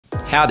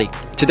Howdy.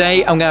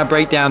 Today I'm going to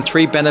break down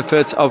 3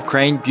 benefits of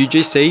creating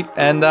UGC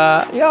and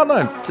yeah, I don't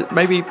know,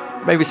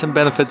 maybe some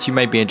benefits you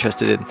may be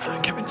interested in. I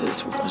came into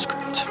this with no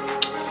script.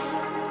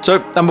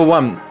 So number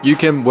 1, you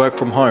can work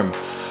from home.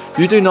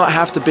 You do not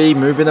have to be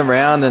moving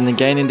around and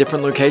again in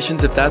different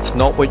locations if that's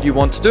not what you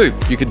want to do.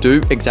 You can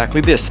do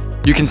exactly this.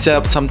 You can set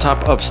up some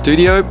type of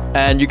studio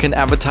and you can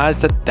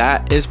advertise that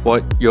that is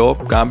what you're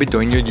going to be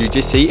doing your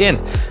UGC in.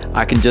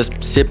 I can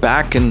just sit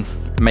back and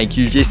make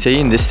UGC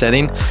in this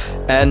setting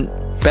and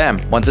bam,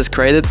 once it's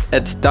created,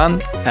 it's done.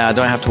 And I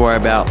don't have to worry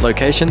about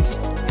locations.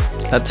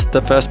 That's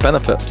the first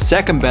benefit.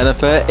 Second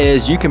benefit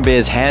is you can be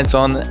as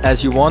hands-on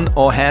as you want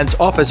or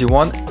hands-off as you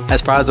want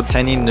as far as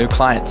obtaining new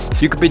clients.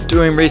 You could be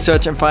doing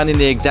research and finding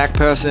the exact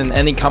person in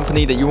any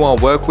company that you want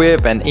to work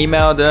with and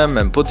email them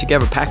and put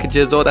together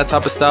packages, all that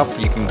type of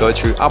stuff. You can go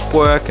through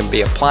Upwork and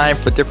be applying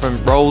for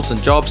different roles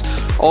and jobs,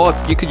 or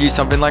you could use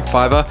something like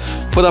Fiverr,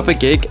 put up a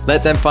gig,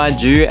 let them find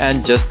you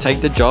and just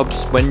take the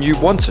jobs when you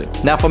want to.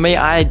 Now for me,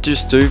 I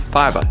just do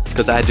Fiverr. It's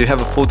because I do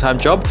have a full-time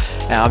job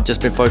and I've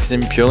just been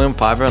focusing purely on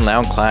Fiverr and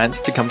allowing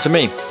clients to come to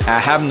me. I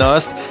have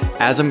noticed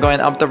as I'm going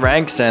up the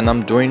ranks and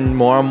I'm doing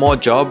more and more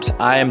jobs,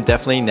 I am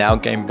definitely now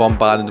getting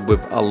bombarded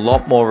with a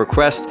lot more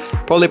requests,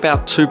 probably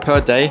about 2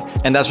 per day,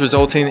 and that's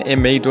resulting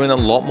in me doing a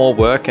lot more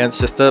work, and it's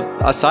just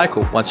a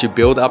cycle. Once you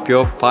build up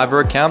your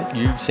Fiverr account,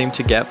 you seem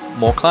to get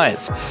more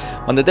clients.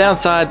 On the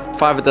downside,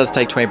 Fiverr does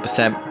take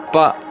 20%,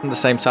 but on the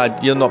same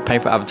side, you're not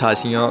paying for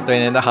advertising, you're not doing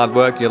any of the hard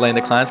work, you're letting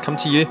the clients come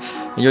to you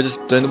and you're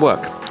just doing the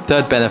work.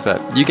 Third benefit,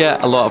 you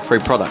get a lot of free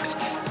products.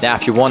 Now,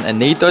 if you want and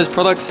need those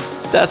products,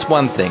 that's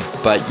one thing,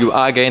 but you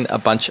are getting a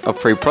bunch of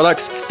free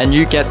products and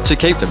you get to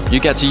keep them, you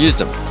get to use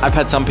them. I've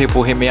had some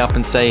people hit me up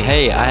and say,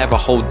 hey, I have a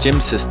whole gym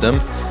system.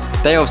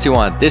 They obviously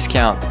want a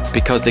discount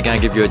because they're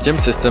gonna give you a gym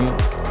system.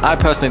 I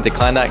personally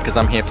decline that because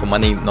I'm here for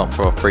money, not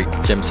for a free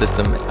gym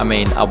system. I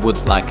mean, I would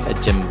like a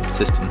gym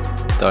system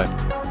though.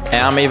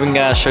 And I'm even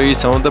gonna show you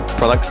some of the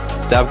products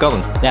that I've gotten.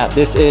 Now,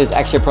 this is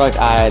actually a product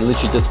I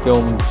literally just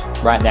filmed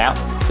right now.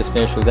 Just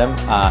finished with them.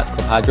 It's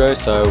called Hydro.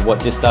 So what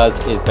this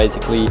does is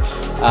basically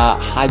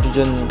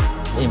hydrogen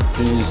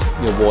infuse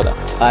your water.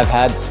 I've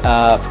had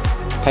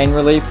pain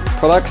relief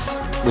products,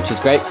 which is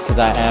great because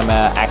I am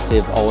an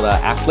active older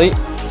athlete.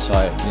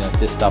 So you know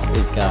this stuff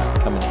is gonna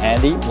come in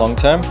handy long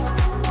term.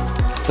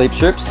 Sleep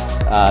strips.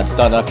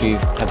 Don't know if you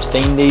have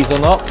seen these or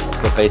not,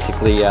 but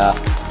basically,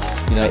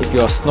 you know, if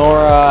you're a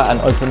snorer, an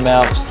open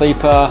mouth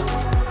sleeper,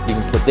 you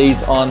can put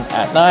these on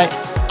at night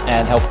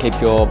and help keep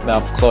your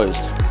mouth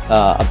closed.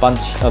 A bunch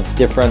of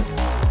different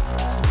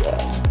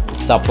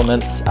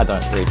supplements. I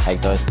don't really take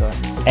those though.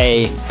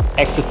 A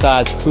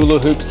exercise hula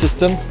hoop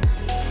system.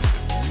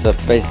 So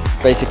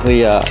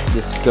basically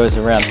this goes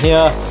around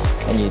here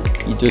and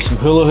you do some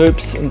hula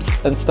hoops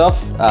and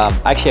stuff. I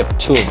actually have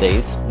 2 of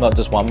these, not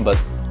just 1, but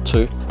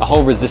 2. A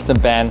whole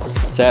resistant band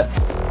set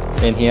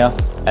in here.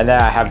 And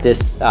then I have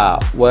this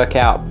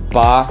workout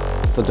bar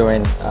for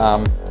doing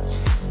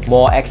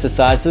more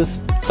exercises.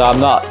 So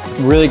I'm not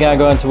really gonna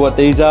go into what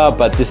these are,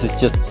 but this is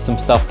just some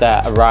stuff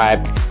that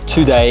arrived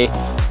today.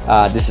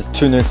 This is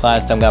 2 new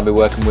clients that I'm gonna be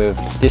working with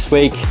this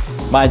week.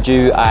 Mind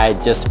you, I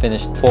just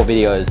finished 4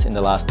 videos in the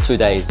last 2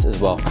 days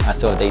as well. I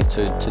still have these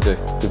 2 to do.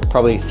 You've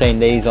probably seen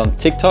these on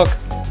TikTok.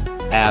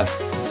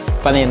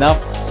 Funny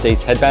enough,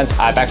 these headbands,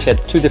 I've actually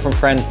had 2 different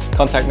friends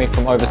contact me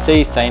from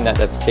overseas saying that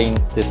they've seen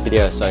this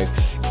video. So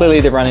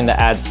clearly they're running the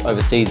ads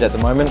overseas at the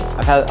moment.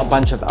 I've had a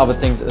bunch of other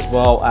things as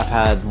well. I've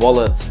had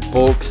wallets,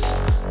 books,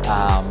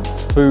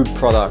 food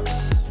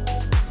products,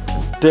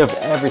 a bit of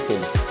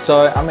everything.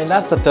 So I mean,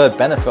 that's the third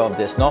benefit of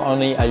this. Not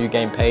only are you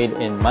getting paid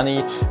in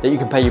money that you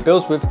can pay your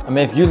bills with, I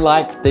mean, if you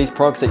like these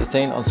products that you're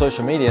seeing on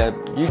social media,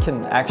 you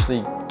can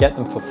actually get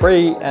them for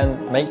free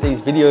and make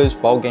these videos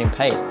while getting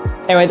paid.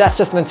 Anyway, that's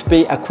just meant to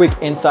be a quick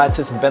insight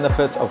to some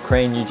benefits of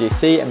creating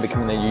UGC and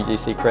becoming a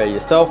UGC creator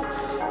yourself.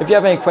 If you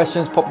have any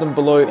questions, pop them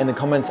below in the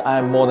comments. I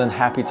am more than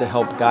happy to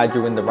help guide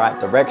you in the right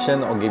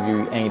direction or give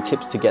you any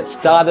tips to get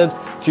started.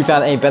 If you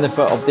found any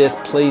benefit of this,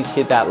 please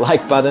hit that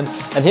like button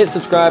and hit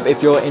subscribe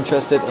if you're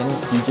interested in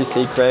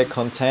UGC creator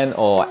content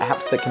or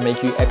apps that can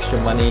make you extra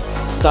money,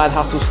 side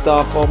hustle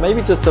stuff, or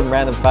maybe just some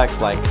random facts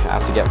like how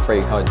to get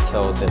free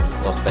hotels in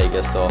Las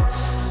Vegas or,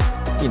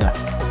 you know,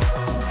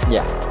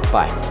 yeah,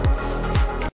 bye.